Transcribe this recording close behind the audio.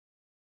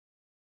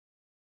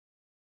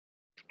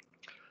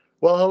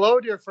Well, hello,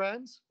 dear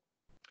friends.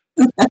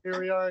 Here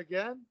we are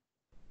again.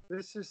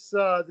 This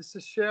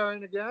is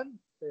Sharon again.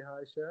 Say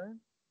hi, Sharon.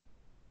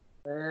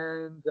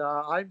 And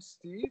I'm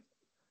Steve.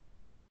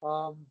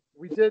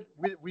 We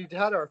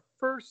had our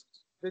first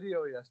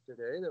video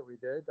yesterday that we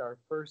did, our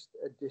first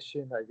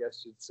edition, I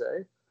guess you'd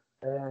say,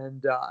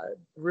 and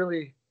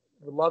really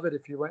would love it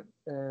if you went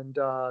and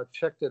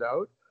checked it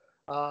out.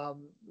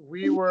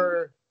 We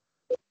were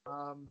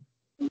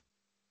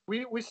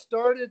we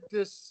started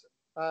this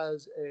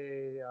as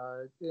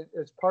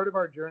part of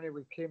our journey.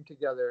 We came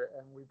together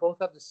and we both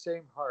have the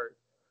same heart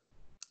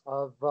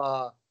of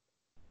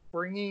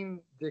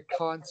bringing the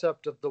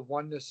concept of the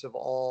oneness of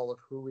all of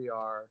who we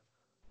are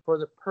for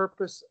the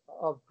purpose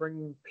of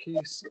bringing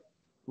peace,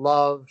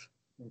 love,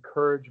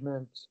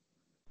 encouragement,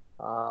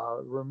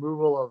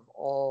 removal of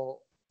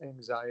all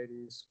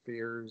anxieties,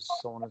 fears,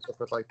 so on and so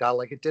forth, like that,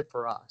 like it did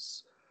for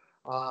us.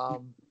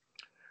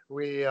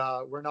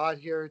 We're not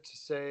here to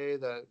say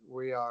that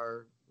we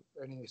are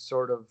any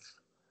sort of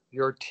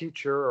your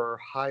teacher or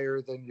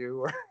higher than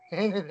you or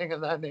anything of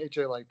that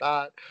nature like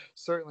that.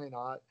 Certainly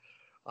not.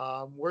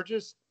 We're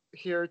just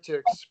here to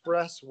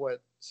express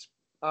what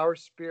our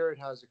spirit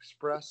has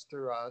expressed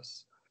through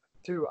us,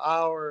 through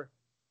our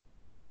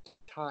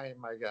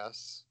time, I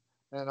guess,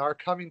 and our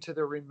coming to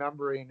the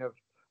remembering of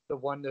the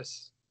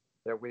oneness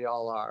that we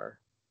all are.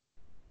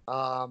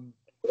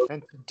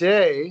 And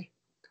today,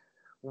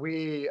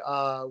 we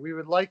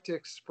would like to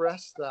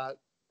express that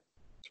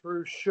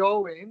through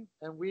showing,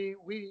 and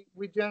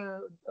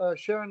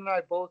Sharon and I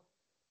both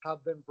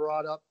have been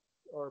brought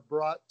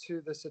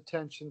to this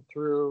attention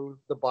through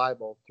the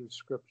Bible, through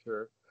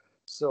Scripture.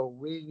 So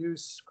we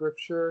use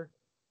Scripture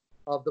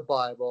of the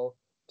Bible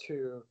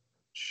to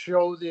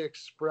show the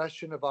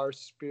expression of our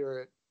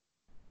spirit,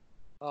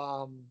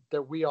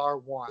 that we are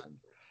one.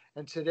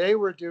 And today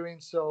we're doing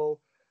so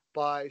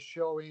by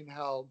showing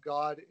how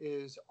God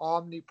is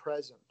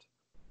omnipresent,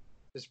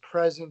 is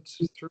present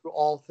through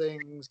all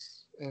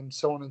things, and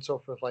so on and so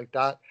forth like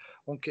that.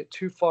 Won't get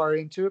too far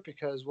into it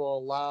because we'll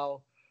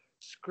allow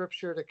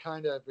Scripture to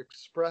kind of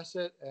express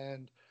it,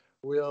 and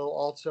we'll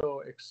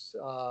also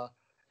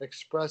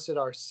express it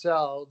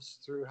ourselves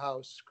through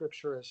how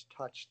Scripture has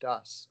touched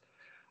us.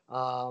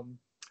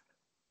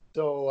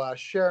 So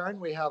Sharon,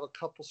 we have a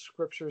couple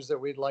scriptures that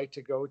we'd like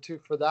to go to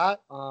for that.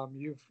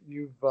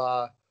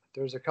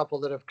 There's a couple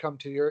that have come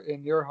to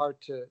your heart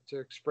to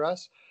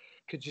express.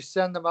 Could you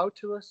send them out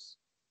to us?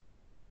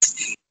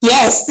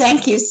 Yes,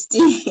 thank you,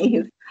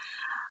 Steve.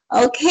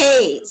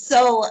 Okay,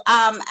 so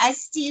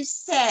as Steve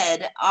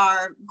said,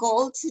 our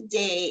goal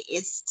today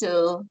is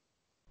to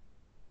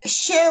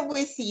share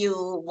with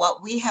you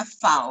what we have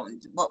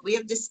found, what we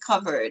have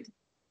discovered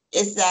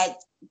is that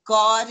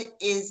God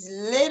is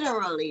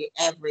literally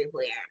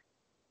everywhere,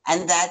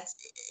 and that,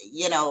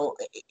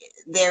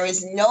 there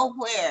is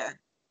nowhere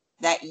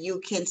that you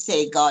can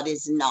say God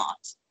is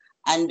not.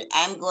 And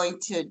I'm going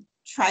to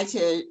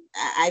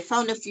I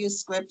found a few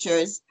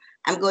scriptures.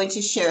 I'm going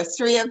to share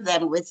three of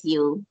them with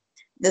you.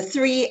 The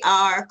three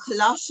are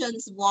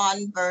Colossians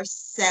 1, verse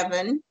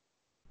 7,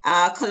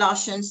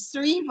 Colossians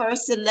 3,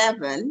 verse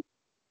 11,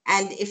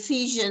 and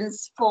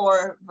Ephesians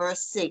 4,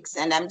 verse 6.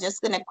 And I'm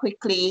just going to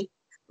quickly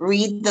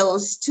read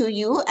those to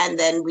you, and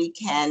then we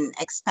can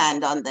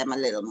expand on them a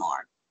little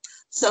more.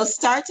 So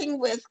starting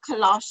with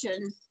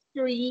Colossians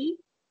 3,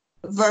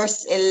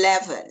 verse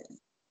 11,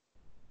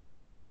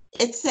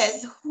 it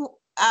says,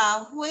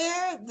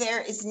 where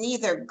there is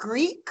neither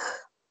Greek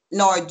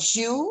nor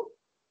Jew,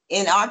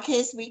 in our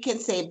case, we can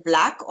say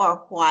black or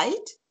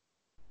white.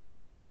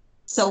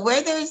 So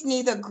where there is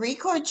neither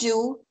Greek or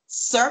Jew,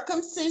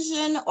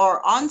 circumcision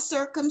or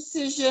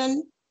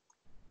uncircumcision,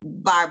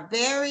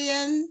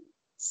 barbarian,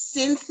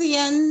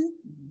 Scythian,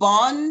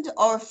 bond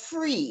or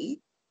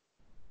free,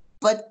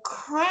 but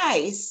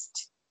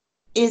Christ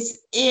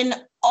is in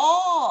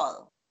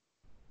all,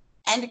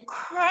 and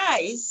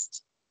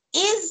Christ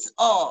is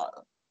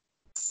all.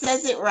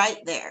 Says it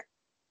right there.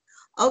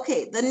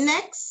 Okay, the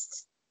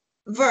next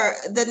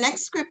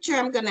scripture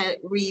I'm going to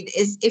read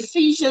is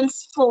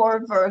Ephesians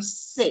 4, verse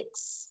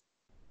 6.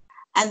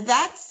 And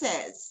that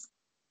says,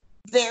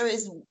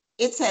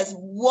 it says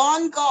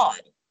one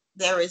God.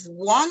 There is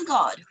one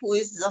God who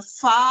is the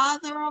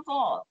Father of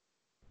all,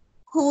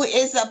 who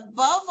is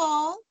above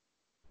all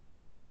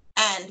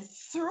and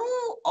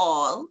through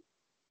all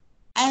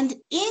and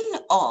in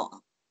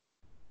all.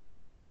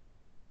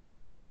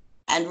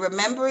 And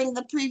remembering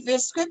the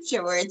previous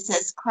scripture where it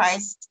says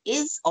Christ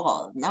is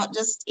all, not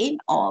just in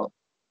all,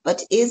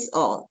 but is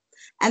all.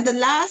 And the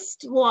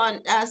last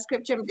one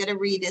scripture I'm going to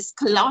read is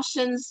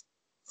Colossians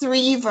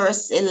 3,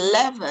 verse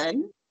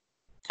 11.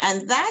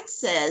 And that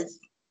says,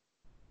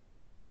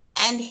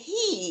 and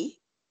he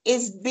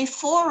is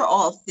before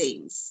all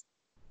things,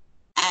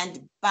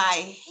 and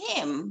by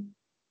him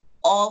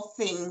all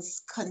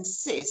things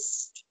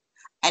consist.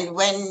 And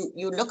when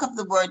you look up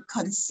the word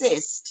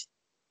consist,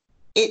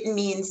 it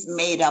means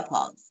made up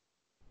of.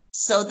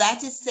 So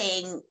that is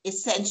saying,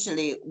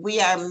 essentially, we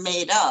are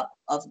made up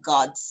of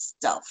God's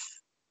stuff.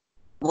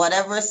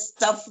 Whatever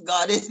stuff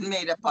God is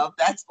made up of,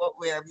 that's what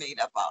we're made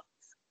up of.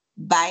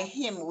 By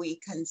him we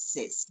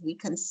consist. We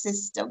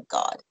consist of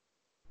God.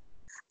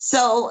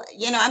 So,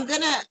 I'm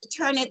going to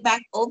turn it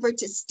back over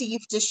to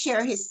Steve to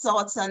share his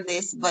thoughts on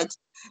this, but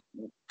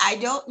I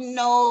don't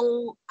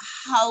know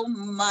how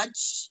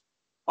much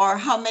or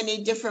how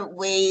many different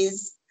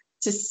ways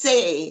to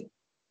say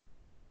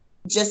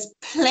just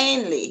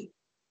plainly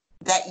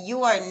that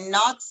you are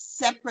not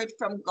separate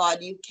from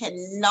God. You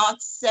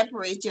cannot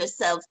separate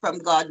yourself from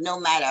God no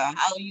matter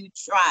how you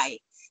try,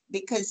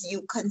 because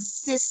you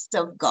consist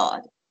of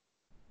God.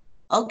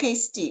 Okay,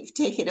 Steve,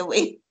 take it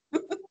away.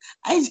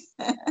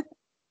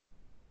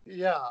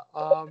 Yeah,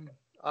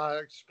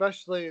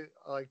 especially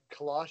like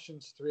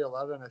Colossians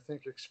 3:11, I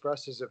think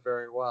expresses it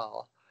very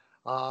well.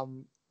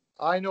 Um,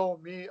 I know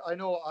me. I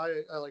know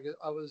I like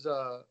I was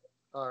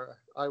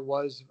I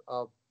was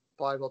a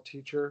Bible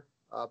teacher,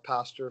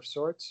 pastor of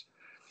sorts,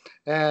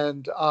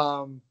 and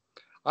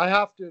I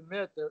have to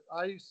admit that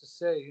I used to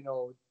say,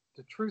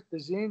 the truth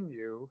is in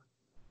you,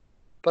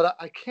 but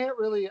I can't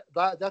really.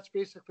 That's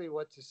basically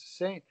what it's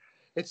saying.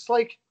 It's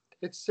like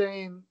it's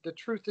saying the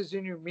truth is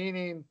in you,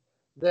 meaning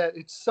that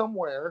it's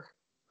somewhere.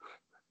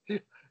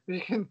 You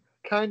can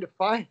kind of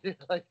find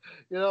it, like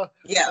Yeah.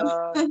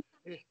 uh,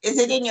 Is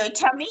it in your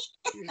tummy?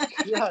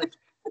 yeah.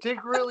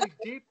 Dig really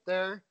deep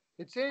there.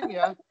 It's in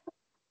you.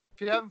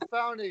 If you haven't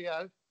found it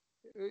yet,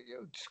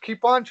 just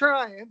keep on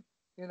trying.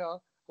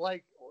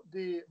 Like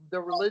the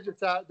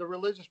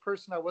religious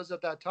person I was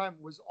at that time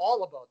was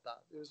all about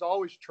that. It was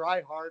always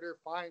try harder,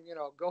 find,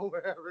 go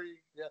wherever you,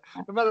 yeah.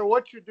 No matter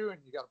what you're doing,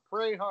 you got to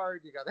pray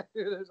hard, you got to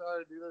do this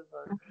hard,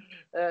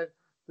 and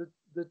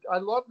I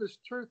love this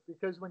truth,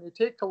 because when you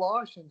take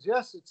Colossians,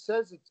 yes, it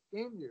says it's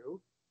in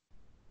you,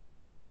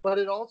 but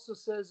it also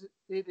says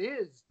it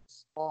is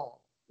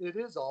all. It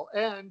is all.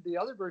 And the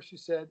other verse you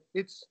said,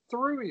 it's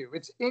through you.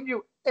 It's in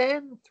you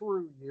and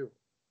through you.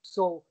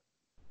 So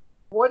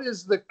what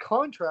is the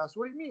contrast?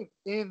 What do you mean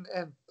in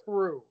and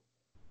through?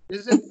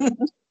 Is it?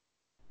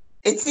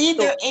 It's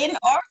either in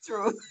or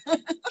through.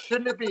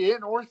 Shouldn't it be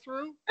in or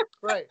through?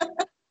 Right.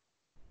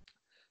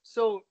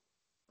 So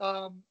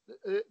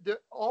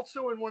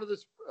also in one of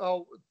this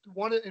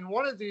one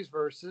of these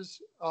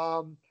verses,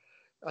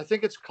 I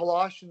think it's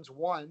Colossians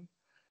 1.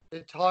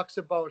 It talks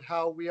about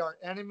how we are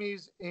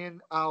enemies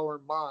in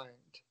our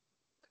mind.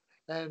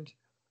 And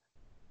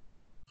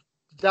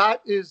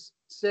that is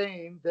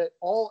saying that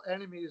all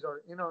enemies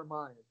are in our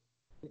mind,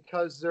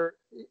 because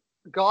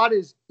God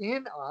is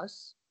in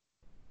us,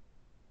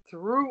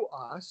 through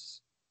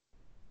us,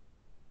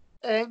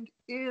 and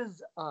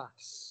is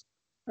us.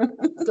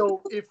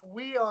 So if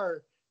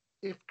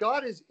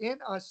God is in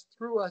us,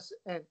 through us,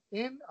 and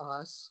in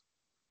us,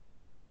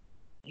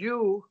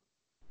 you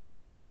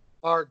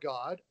are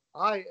God,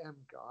 I am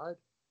God.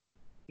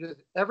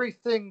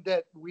 Everything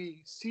that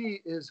we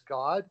see is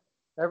God.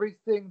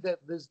 Everything that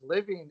is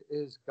living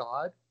is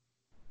God.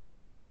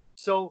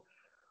 So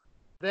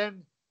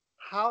then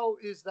how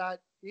is that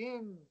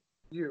in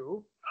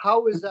you?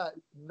 How is that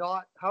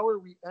not? How are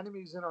we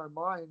enemies in our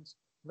minds,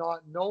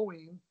 not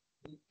knowing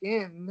the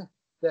in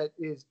that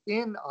is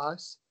in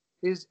us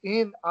is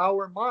in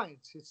our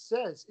minds? It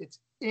says it's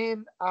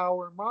in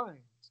our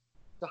minds.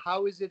 So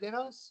how is it in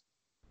us?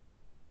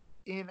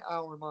 In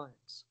our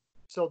minds.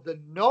 So the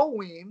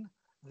knowing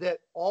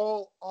that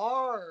all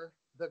are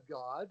the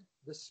God,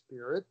 the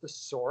Spirit, the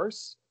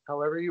source,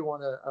 however you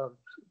want to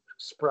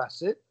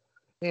express it.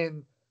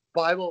 In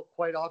Bible,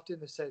 quite often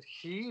it says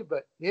he,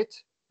 but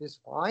it is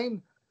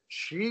fine.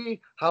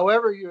 She,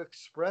 however you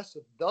express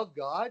it, the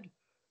God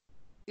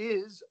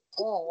is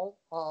all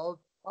of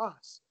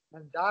us.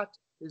 And that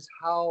is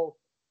how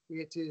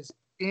it is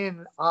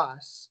in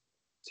us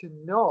to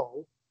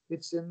know.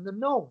 It's in the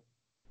knowing.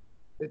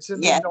 It's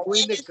in the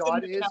knowing that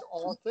God is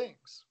all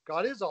things.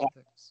 God is all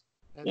things.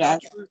 And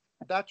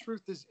that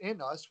truth is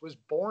in us, was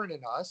born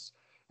in us.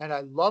 And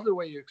I love the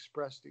way you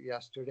expressed it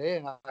yesterday.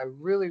 And I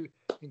really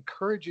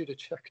encourage you to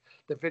check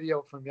the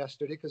video from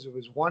yesterday, because it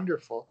was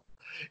wonderful.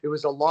 It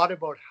was a lot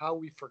about how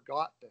we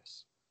forgot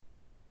this.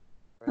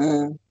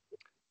 Right?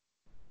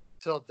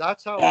 So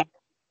that's how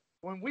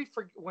when we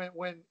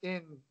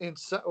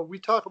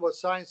talk about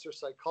science or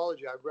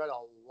psychology, I've read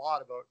a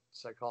lot about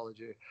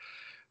psychology.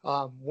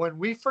 When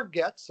we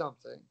forget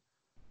something,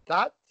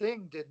 that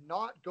thing did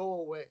not go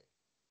away.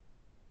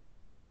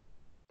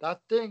 That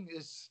thing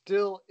is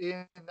still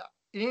in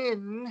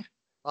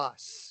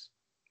us,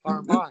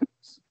 our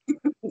minds.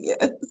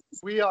 Yes.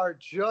 We are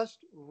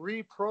just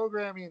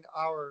reprogramming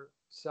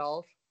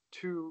ourselves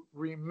to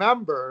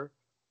remember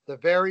the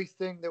very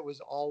thing that was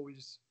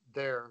always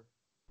there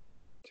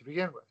to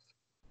begin with.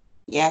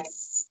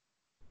 Yes.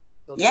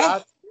 So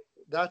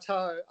that's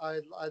how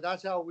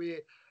that's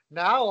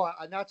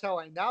how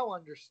I now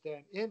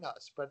understand in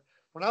us. But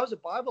when I was a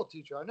Bible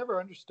teacher, I never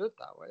understood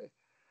that way.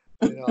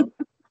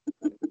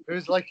 It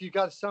was like you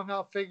got to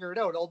somehow figure it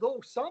out. Although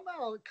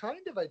somehow,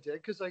 kind of, I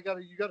did, because you got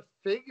to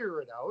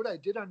figure it out. I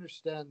did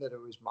understand that it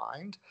was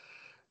mind,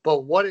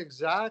 but what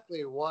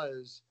exactly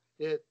was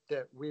it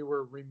that we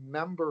were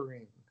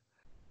remembering?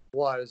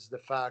 was the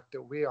fact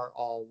that we are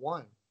all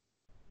one.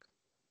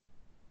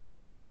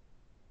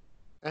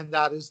 And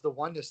that is the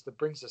oneness that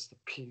brings us the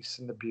peace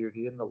and the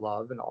beauty and the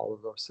love and all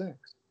of those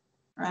things.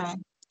 Right.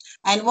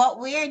 And what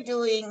we're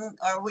doing,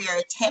 or we're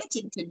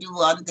attempting to do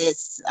on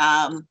this,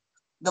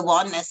 the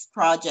Oneness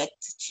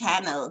Project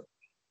channel,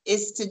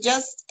 is to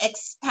just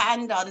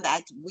expand on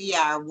that we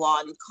are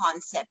one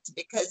concept,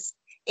 because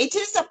it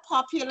is a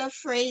popular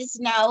phrase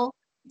now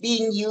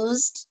being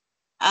used.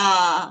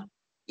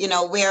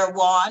 We're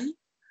one,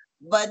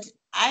 but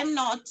I'm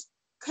not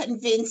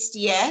convinced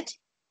yet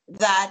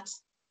that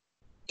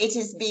it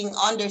is being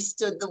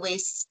understood the way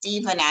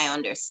Steve and I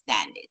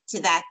understand it, to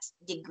that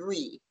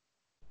degree.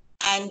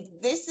 And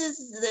this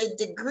is the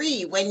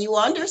degree when you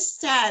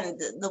understand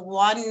the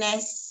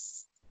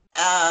oneness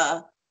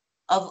of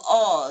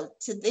all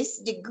to this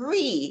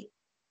degree,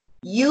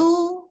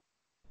 you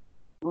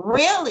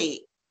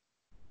really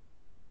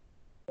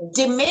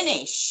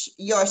diminish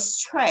your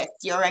stress,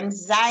 your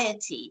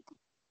anxiety.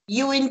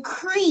 You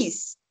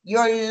increase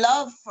your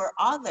love for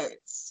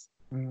others.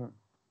 Mm-hmm.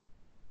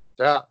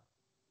 Yeah.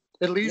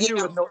 It leaves you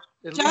with no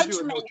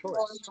Judgment choice.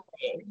 goes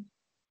away.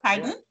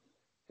 Pardon?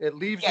 Yeah. It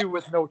leaves you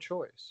with no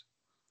choice.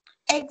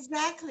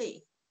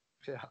 Exactly.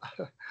 Yeah.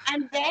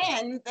 And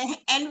then the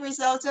end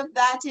result of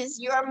that is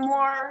you're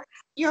more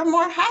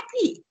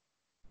happy.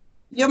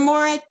 You're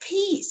more at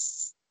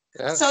peace.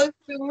 Yeah. So if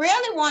you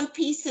really want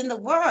peace in the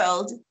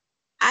world,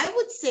 I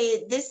would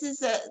say this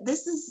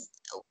is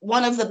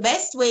one of the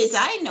best ways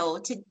I know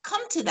to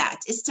come to that,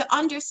 is to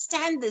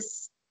understand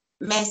this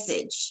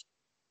message.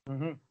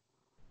 Mm-hmm.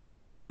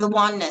 The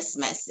oneness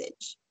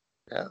message.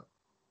 Yeah.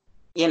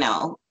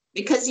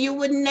 Because you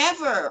would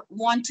never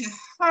want to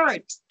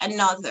hurt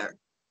another,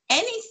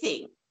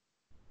 anything,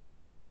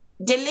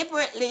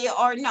 deliberately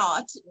or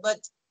not, but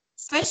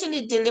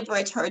especially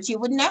deliberate hurt. You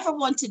would never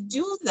want to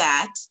do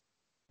that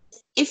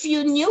if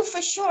you knew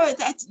for sure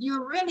that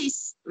you're really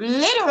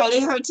literally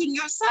hurting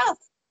yourself.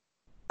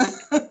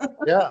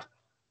 Yeah.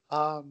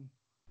 I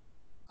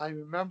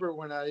remember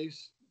when in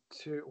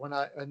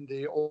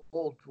the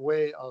old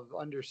way of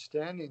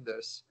understanding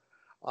this,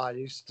 I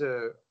used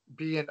to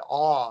be in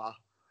awe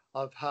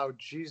of how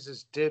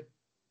Jesus did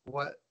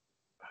what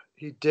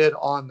he did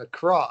on the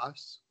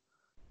cross.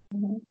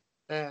 Mm-hmm.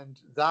 And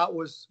that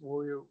was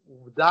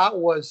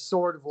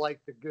sort of like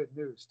the good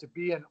news, to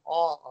be in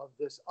awe of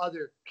this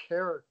other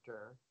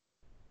character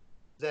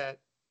that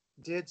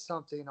did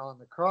something on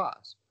the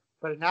cross.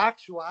 But in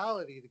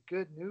actuality, the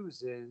good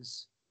news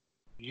is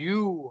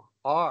you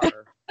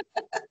are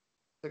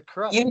the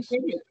Christ.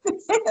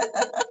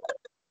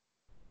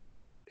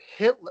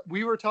 Hitler,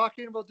 we were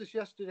talking about this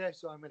yesterday,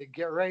 so I'm going to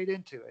get right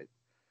into it.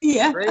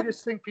 Yeah. The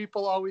greatest thing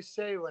people always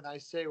say when I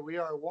say we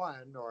are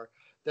one, or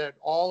that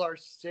all are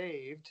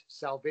saved,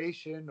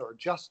 salvation, or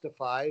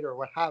justified, or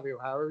what have you,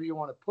 however you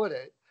want to put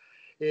it,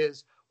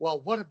 is, well,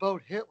 what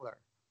about Hitler?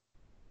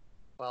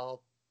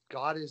 Well,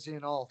 God is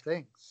in all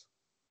things.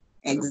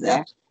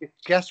 Exactly.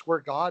 Guess where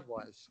God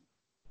was?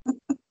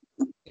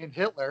 In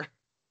Hitler.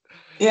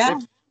 Yeah.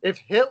 If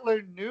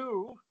Hitler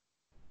knew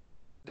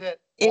that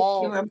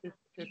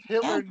if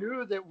Hitler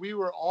knew that we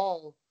were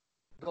all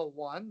the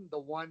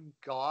one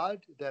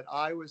God, that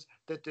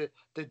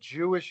the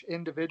Jewish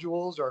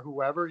individuals or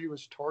whoever he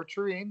was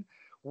torturing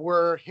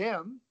were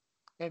him,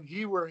 and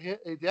he were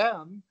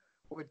them,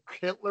 would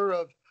Hitler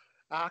have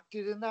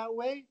acted in that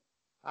way?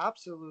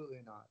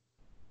 Absolutely not.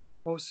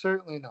 Most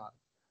certainly not.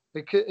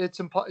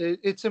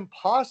 It's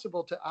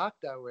impossible to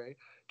act that way.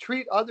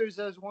 Treat others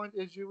as one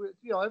as you would.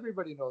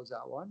 Everybody knows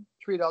that one.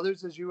 Treat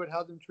others as you would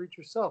have them treat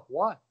yourself.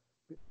 Why?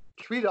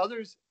 Treat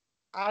others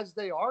as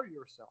they are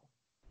yourself.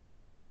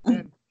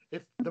 And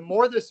if the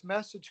more this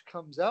message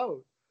goes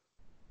out,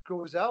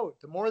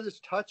 the more this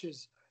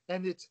touches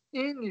and it's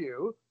in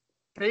you,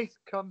 faith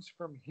comes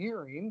from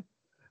hearing.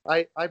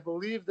 I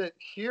believe that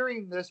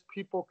hearing this,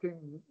 people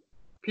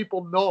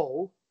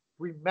know,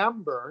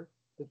 remember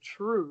the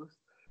truth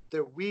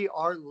that we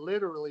are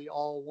literally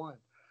all one.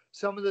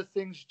 Some of the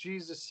things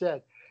Jesus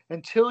said,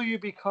 until you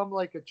become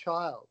like a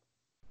child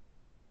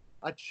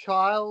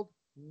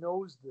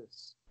knows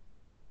this.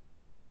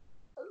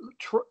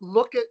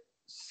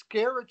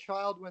 Scare a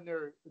child when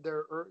they're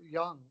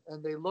young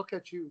and they look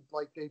at you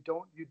like you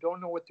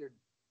don't know what they're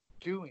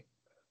doing.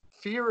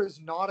 Fear is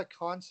not a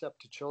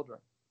concept to children.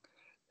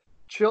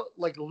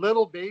 Like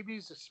little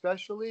babies,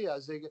 especially,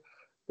 as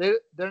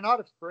they're not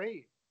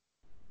afraid.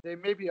 They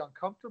may be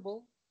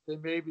uncomfortable. They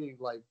may be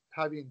like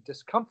having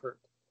discomfort,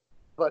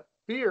 but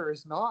fear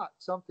is not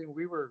something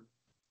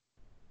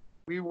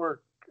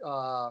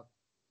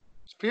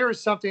fear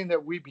is something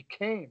that we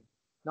became,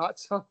 not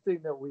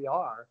something that we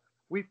are.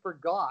 We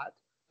forgot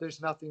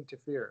there's nothing to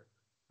fear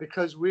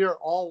because we are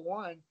all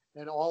one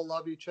and all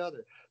love each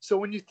other. So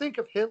when you think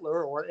of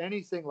Hitler or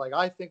anything, like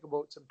I think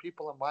about some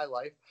people in my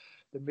life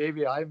that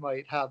maybe I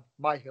might have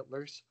my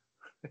Hitlers.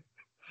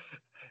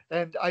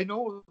 And I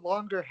no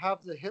longer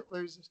have the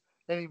Hitlers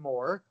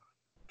anymore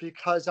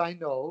because I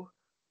know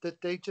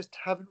that they just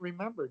haven't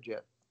remembered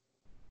yet.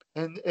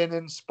 And it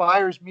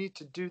inspires me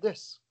to do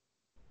this.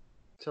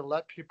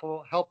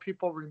 to help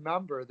people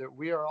remember that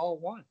we are all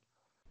one.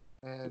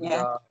 And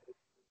Yeah.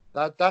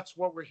 that's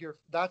what we're here.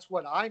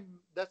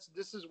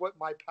 This is what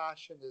my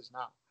passion is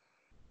now.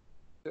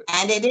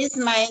 And it is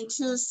mine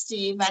too,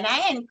 Steve. And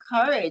I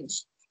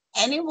encourage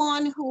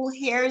anyone who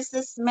hears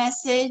this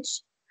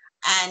message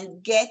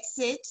and gets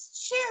it,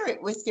 share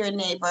it with your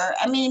neighbor.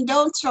 I mean,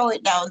 don't throw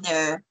it down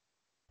their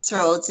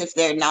throats if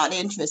they're not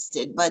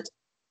interested, but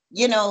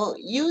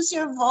use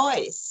your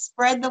voice,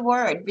 spread the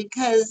word,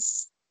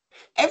 because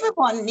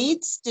everyone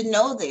needs to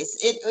know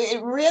this.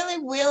 It really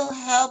will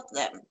help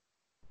them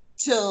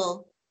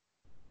to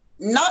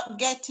not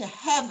get to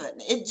heaven.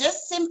 It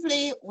just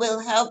simply will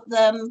help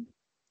them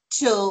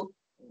to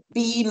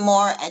be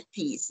more at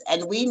peace.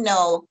 And we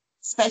know,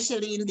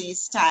 especially in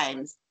these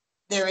times,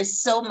 there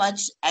is so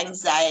much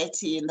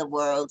anxiety in the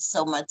world,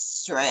 so much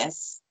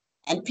stress,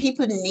 and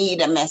people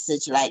need a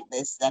message like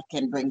this that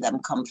can bring them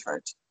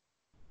comfort.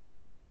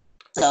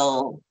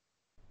 So,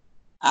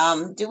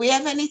 do we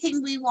have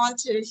anything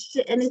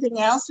anything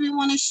else we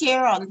want to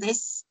share on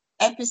this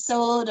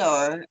episode?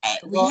 Or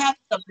we have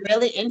some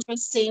really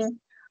interesting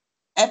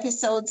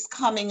episodes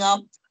coming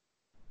up.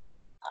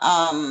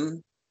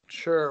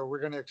 Sure, we're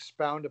going to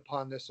expound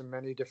upon this in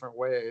many different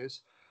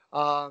ways.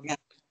 Yeah.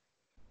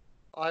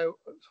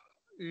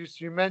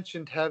 You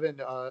mentioned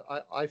heaven.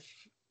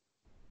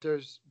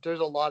 There's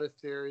a lot of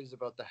theories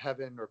about the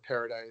heaven or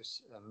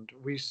paradise, and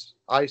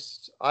I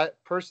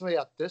personally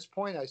at this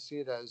point I see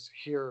it as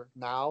here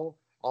now,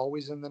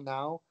 always in the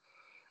now.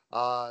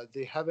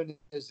 The heaven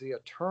is the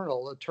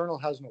eternal. Eternal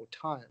has no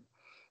time,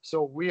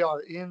 so we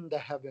are in the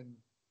heaven.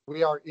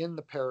 We are in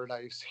the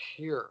paradise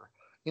here,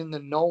 in the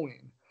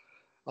knowing.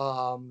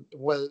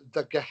 Where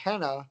the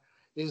Gehenna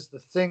is the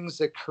things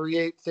that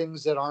create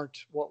things that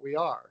aren't what we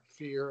are: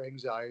 fear,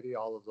 anxiety,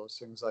 all of those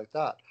things like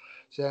that.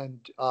 And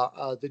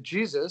the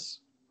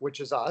Jesus, which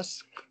is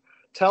us,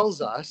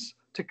 tells us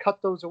to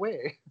cut those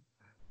away,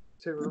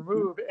 to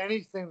remove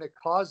anything that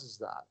causes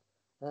that.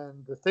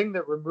 And the thing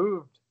that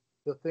removed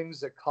the things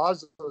that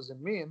cause those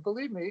in me, and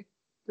believe me,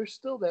 they're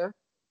still there.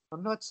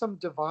 I'm not some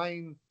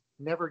divine,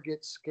 never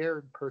get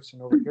scared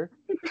person over here.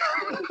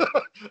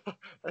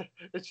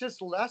 It's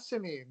just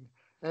lessening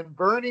and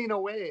burning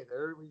away.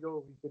 There we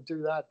go. We could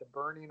do that. The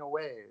burning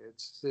away.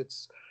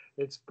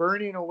 It's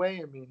burning away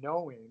in me,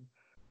 knowing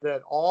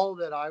that all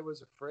that I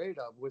was afraid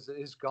of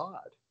is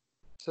God.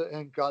 So,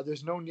 and God,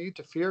 there's no need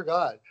to fear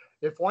God.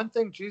 If one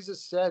thing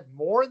Jesus said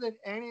more than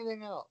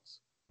anything else,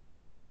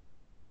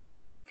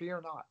 fear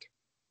not.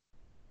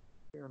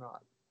 Fear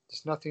not.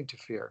 There's nothing to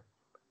fear.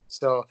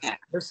 So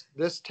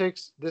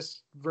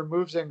this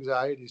removes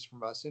anxieties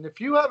from us. And if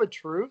you have a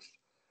truth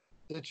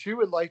that you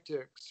would like to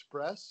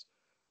express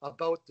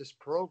about this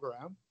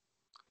program,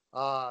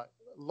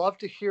 love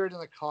to hear it in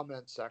the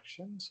comment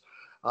sections.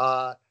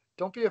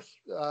 Don't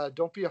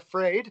be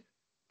afraid.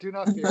 Do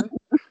not fear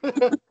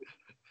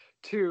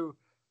to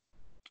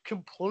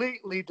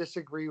completely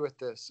disagree with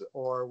this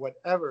or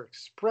whatever.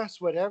 Express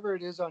whatever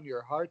it is on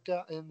your heart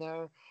in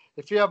there.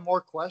 If you have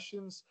more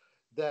questions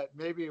that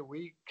maybe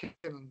we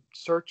can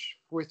search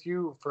with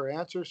you for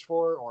answers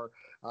for, or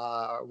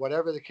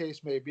whatever the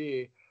case may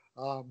be,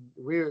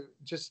 we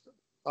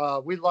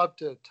love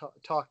to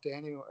talk to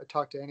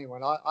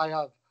anyone. I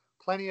have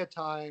plenty of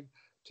time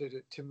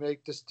to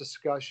make this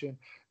discussion.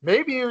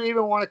 Maybe you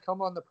even want to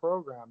come on the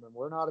program, and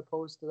we're not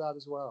opposed to that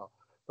as well.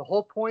 The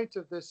whole point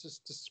of this is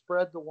to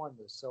spread the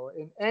oneness. So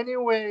in any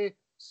way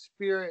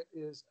Spirit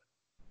is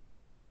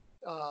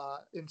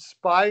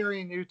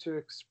inspiring you to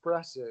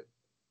express it,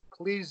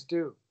 please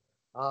do.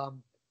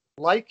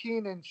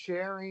 Liking and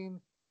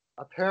sharing,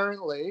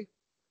 apparently,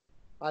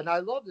 and I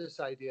love this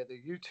idea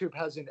that YouTube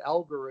has an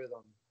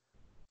algorithm.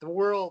 The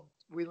world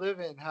we live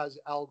in has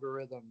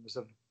algorithms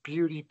of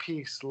beauty,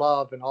 peace,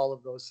 love, and all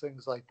of those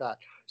things like that.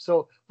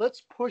 So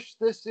let's push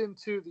this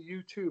into the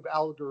YouTube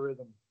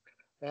algorithm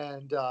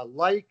and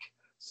like,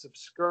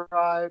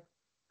 subscribe,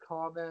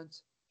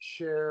 comment,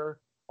 share,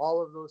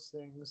 all of those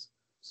things.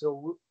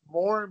 So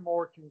more and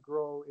more can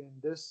grow in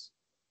this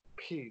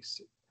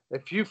peace.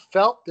 If you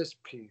felt this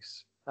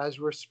peace as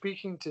we're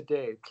speaking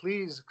today,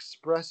 please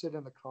express it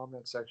in the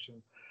comment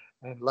section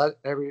and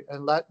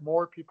let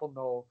more people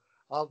know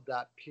of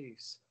that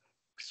peace.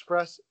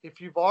 Express, if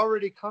you've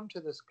already come to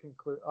this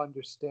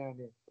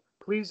understanding,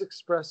 please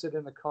express it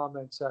in the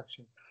comment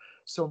section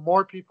so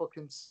more people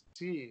can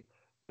see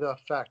the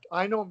effect.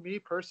 I know me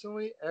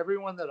personally,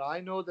 everyone that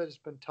I know that has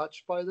been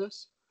touched by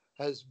this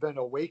has been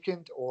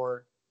awakened,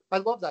 or I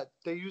love that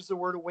they use the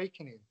word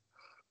awakening.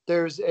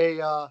 There's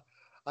a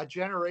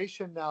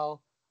generation now,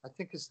 I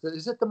think is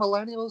it the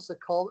millennials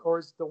that call, or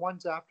is it the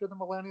ones after the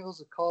millennials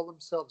that call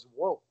themselves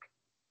woke?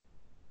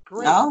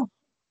 Great. Oh.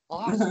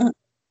 Awesome.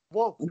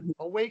 Woke,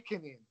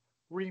 awakening,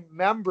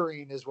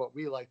 remembering is what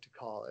we like to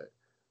call it.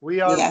 We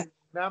are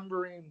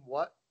remembering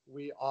what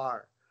we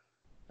are.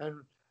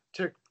 And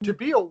to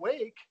be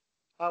awake,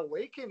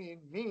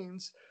 awakening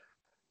means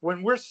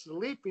when we're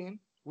sleeping,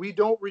 we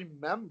don't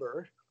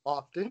remember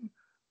often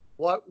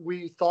what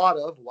we thought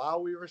of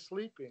while we were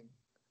sleeping.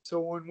 So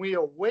when we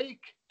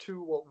awake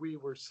to what we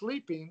were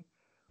sleeping,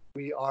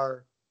 We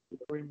are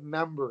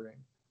remembering.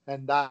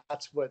 And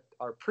that's what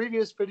our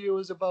previous video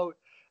was about.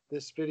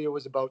 This video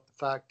was about the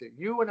fact that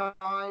you and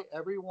I,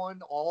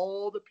 everyone,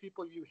 all the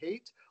people you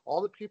hate,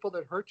 all the people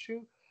that hurt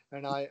you,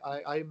 and I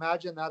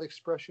imagine that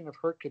expression of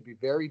hurt could be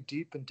very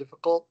deep and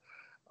difficult.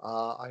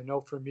 I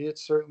know for me it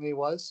certainly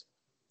was,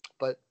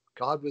 but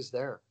God was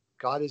there.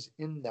 God is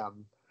in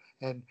them.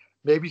 And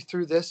maybe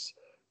through this,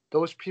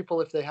 those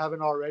people, if they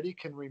haven't already,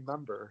 can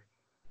remember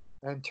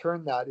and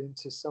turn that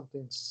into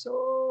something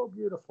so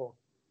beautiful.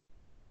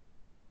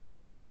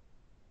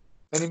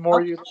 Any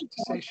more you'd like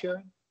to say,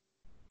 Sharon?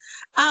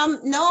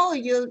 No,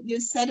 you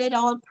said it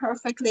all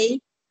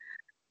perfectly.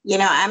 You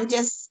know, I'm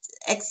just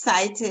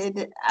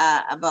excited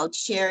about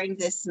sharing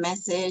this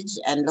message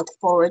and look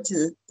forward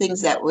to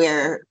things that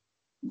we're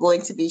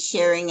going to be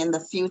sharing in the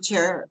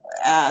future.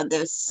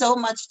 There's so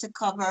much to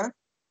cover,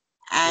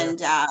 Yeah.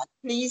 and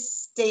please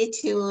stay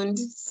tuned.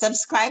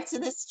 Subscribe to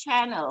this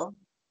channel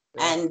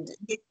Yeah. and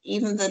get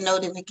even the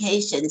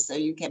notifications so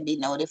you can be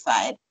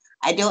notified.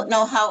 I don't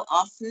know how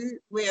often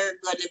we're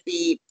going to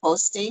be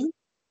posting.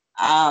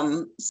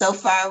 So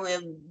far,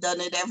 we've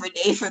done it every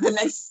day for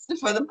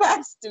the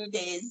past 2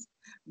 days,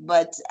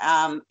 but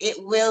it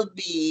will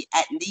be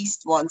at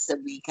least once a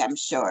week, I'm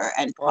sure,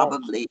 and Oh,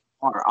 probably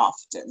more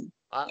often.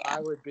 Yeah. I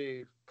would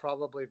be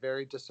probably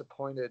very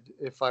disappointed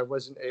if I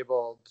wasn't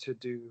able to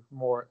do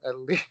more. At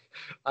least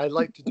I'd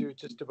like to do it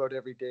just about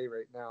every day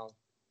right now.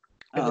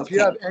 And if you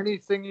Okay. have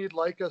anything you'd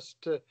like us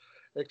to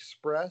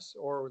express,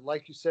 or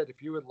like you said,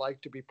 if you would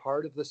like to be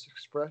part of this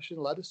expression,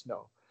 let us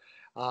know.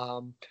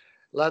 Um,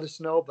 let us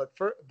know.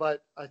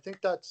 But I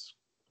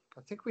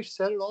think we've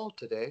said it all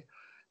today.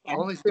 The Yeah.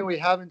 only thing we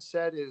haven't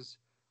said is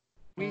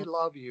we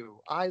love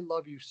you. I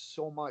love you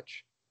so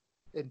much,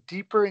 and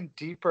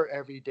deeper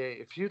every day.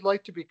 If you'd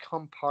like to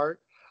become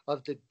part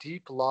of the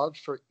deep love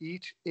for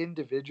each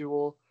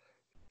individual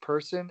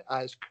person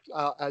as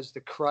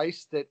the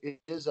Christ that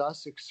is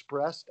us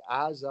expressed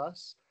as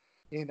us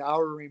in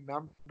our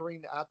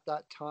remembering at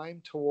that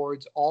time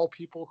towards all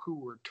people who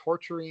were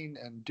torturing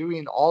and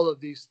doing all of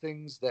these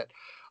things that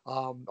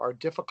are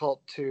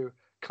difficult to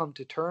come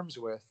to terms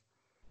with.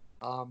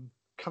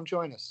 Come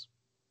join us.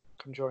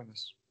 Come join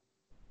us.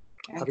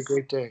 Have a Yes.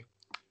 great day.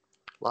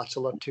 Lots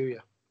of love to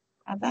you.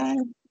 Bye bye.